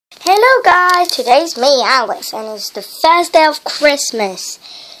Hello guys, today's me, Alex, and it's the first day of Christmas.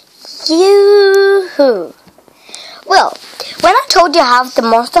 Yoo-hoo! Well, when I told you I have the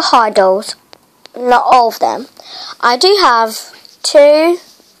Monster High dolls, not all of them, I do have 2,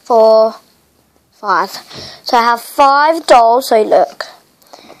 4, 5. So I have 5 dolls, so look.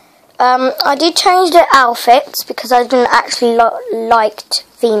 I did change the outfits because I didn't actually liked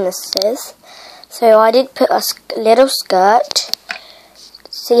Venus's. So I did put a little skirt.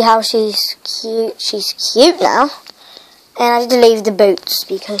 See how she's cute? She's cute now. And I did leave the boots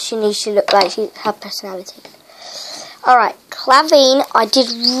because she needs to look like she has personality. Alright, Clavine, I did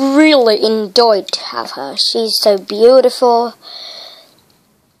really enjoy to have her. She's so beautiful.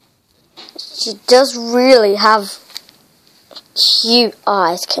 She does really have cute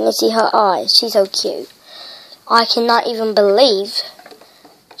eyes. Can you see her eyes? She's so cute. I cannot even believe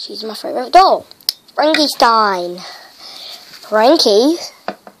she's my favourite doll. Frankenstein.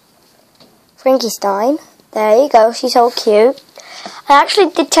 Frankenstein. There you go. She's so cute. I actually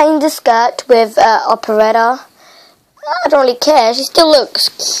did change the skirt with Operetta. I don't really care. She still looks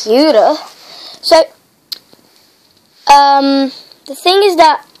cuter. So, the thing is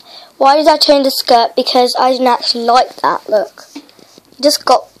that, why did I change the skirt? Because I didn't actually like that. Look. Just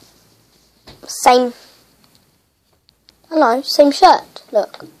got same shirt.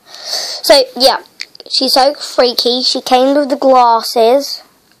 Look. So, yeah. She's so freaky. She came with the glasses.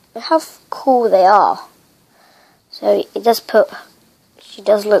 Look how cool they are. So she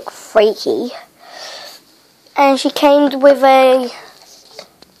does look freaky. And she came with a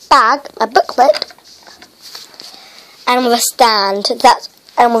bag, a booklet, and with a stand,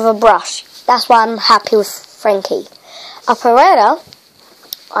 and with a brush. That's why I'm happy with Frankie. Operetta,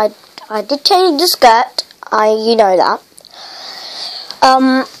 I did change the skirt. You know that.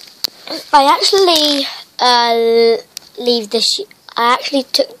 I actually I actually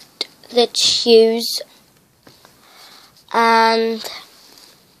took the shoes and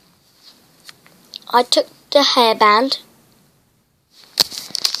I took the hairband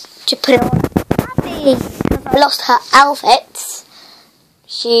to put it on Abby. I lost her outfits.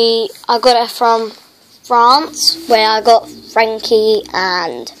 I got it from France, where I got Frankie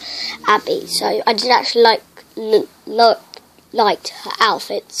and Abby. So I didn't actually liked her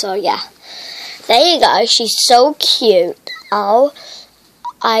outfit, so yeah. There you go, she's so cute. Oh,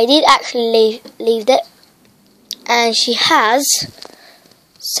 I did actually leave it. And she has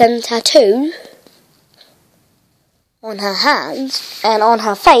some tattoos on her hands and on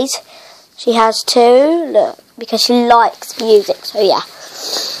her face. She has 2, look, because she likes music, so yeah.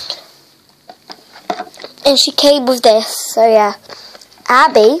 And she came with this, so yeah.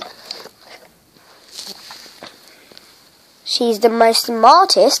 Abby, she's the most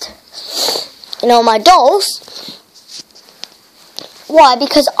smartest in all my dolls. Why?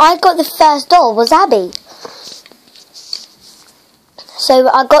 Because I got the first doll was Abby. So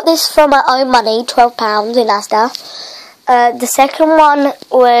I got this from my own money, £12 in Asda. The second one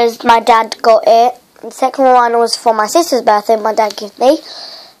was my dad got it. The second one was for my sister's birthday. My dad gave me.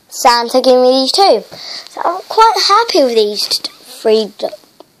 Santa gave me these 2. So I'm quite happy with these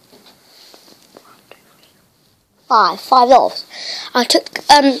 5 dolls. I took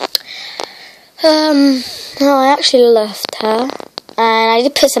I actually left her, and I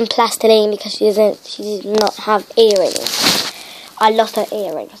did put some plastiline because she did not have earrings. I lost her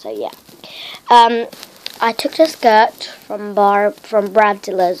earrings, so yeah. I took the skirt from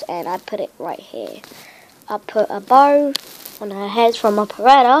Bradzilla's and I put it right here. I put a bow on her head from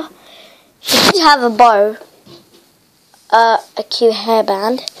Operetta. She did have a bow, a cute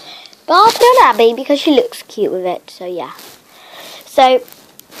hairband, but I'll put on Abby because she looks cute with it, so yeah. So,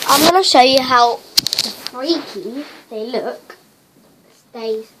 I'm going to show you how freaky they look.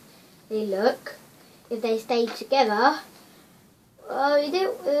 If they stay together.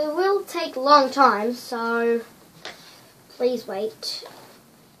 It will take a long time, so please wait.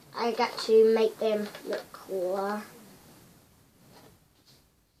 I got to make them look cooler.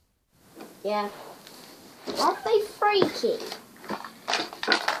 Yeah. Aren't they freaky?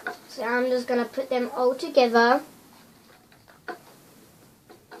 So I'm just going to put them all together.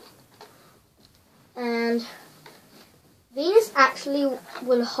 And Venus actually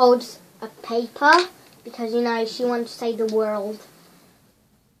will hold a paper because, you know, she wants to save the world.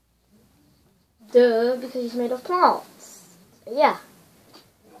 Duh, because it's made of plants. So, yeah.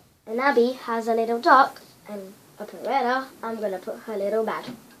 And Abby has a little duck, and Operetta, I'm going to put her little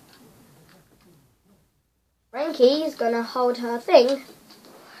bag. Frankie is going to hold her thing.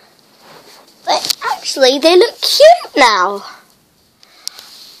 But actually, they look cute now.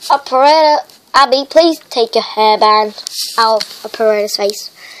 Operetta, Abby, please take your hairband out of Operetta's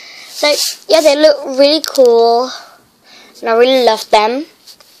face. So yeah, they look really cool, and I really love them.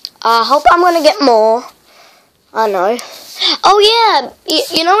 I hope I'm gonna get more. I know. Oh yeah,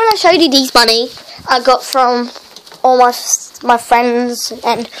 you know when I showed you these money I got from all my friends,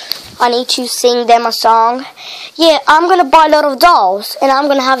 and I need to sing them a song. Yeah, I'm gonna buy a lot of dolls, and I'm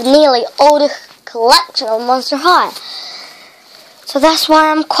gonna have nearly all the collection of Monster High. So that's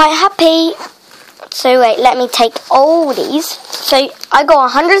why I'm quite happy. So wait, let me take all these. So I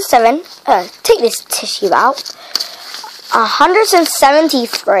got 107. Take this tissue out.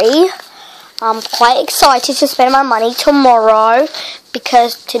 173. I'm quite excited to spend my money tomorrow,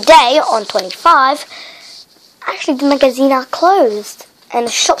 because today on 25, actually the magazine are closed and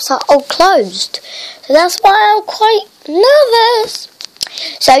the shops are all closed. So that's why I'm quite nervous.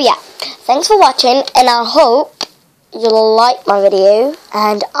 So yeah, thanks for watching, and I hope you'll like my video,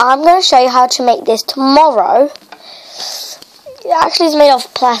 and I'm going to show you how to make this tomorrow. It actually is made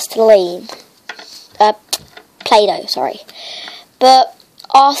of plastiline. Play-Doh, sorry. But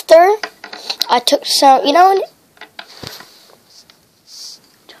after I took some, you know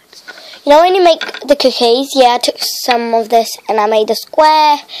when you make the cookies, yeah, I took some of this and I made a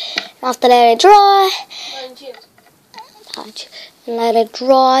square. And after let it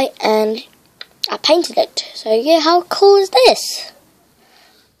dry, and I painted it. So yeah, how cool is this?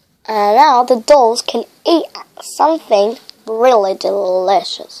 And now the dolls can eat something really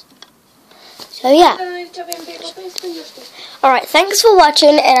delicious. So yeah. Alright, thanks for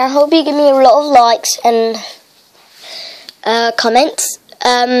watching, and I hope you give me a lot of likes and comments.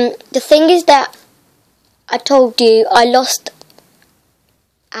 The thing is that I told you I lost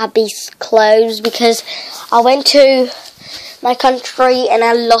Abby's clothes because I went to my country and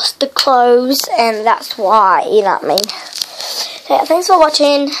I lost the clothes, and that's why, you know what I mean. So yeah, thanks for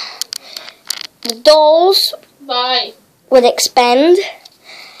watching. The dolls will expand,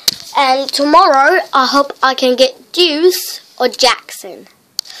 and tomorrow I hope I can get Deuce or Jackson.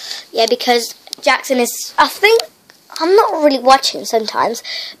 Yeah, because Jackson is, I think, I'm not really watching sometimes,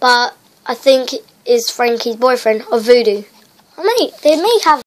 but I think is Frankie's boyfriend or Voodoo. They may have